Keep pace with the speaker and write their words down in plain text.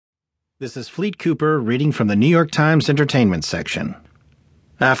This is Fleet Cooper reading from the New York Times Entertainment section.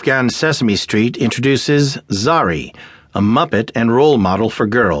 Afghan Sesame Street introduces Zari, a Muppet and role model for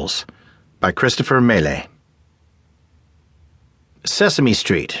girls, by Christopher Mele. Sesame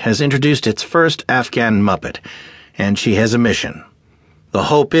Street has introduced its first Afghan Muppet, and she has a mission. The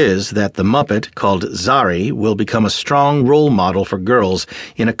hope is that the Muppet, called Zari, will become a strong role model for girls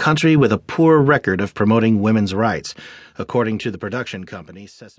in a country with a poor record of promoting women's rights, according to the production company Sesame.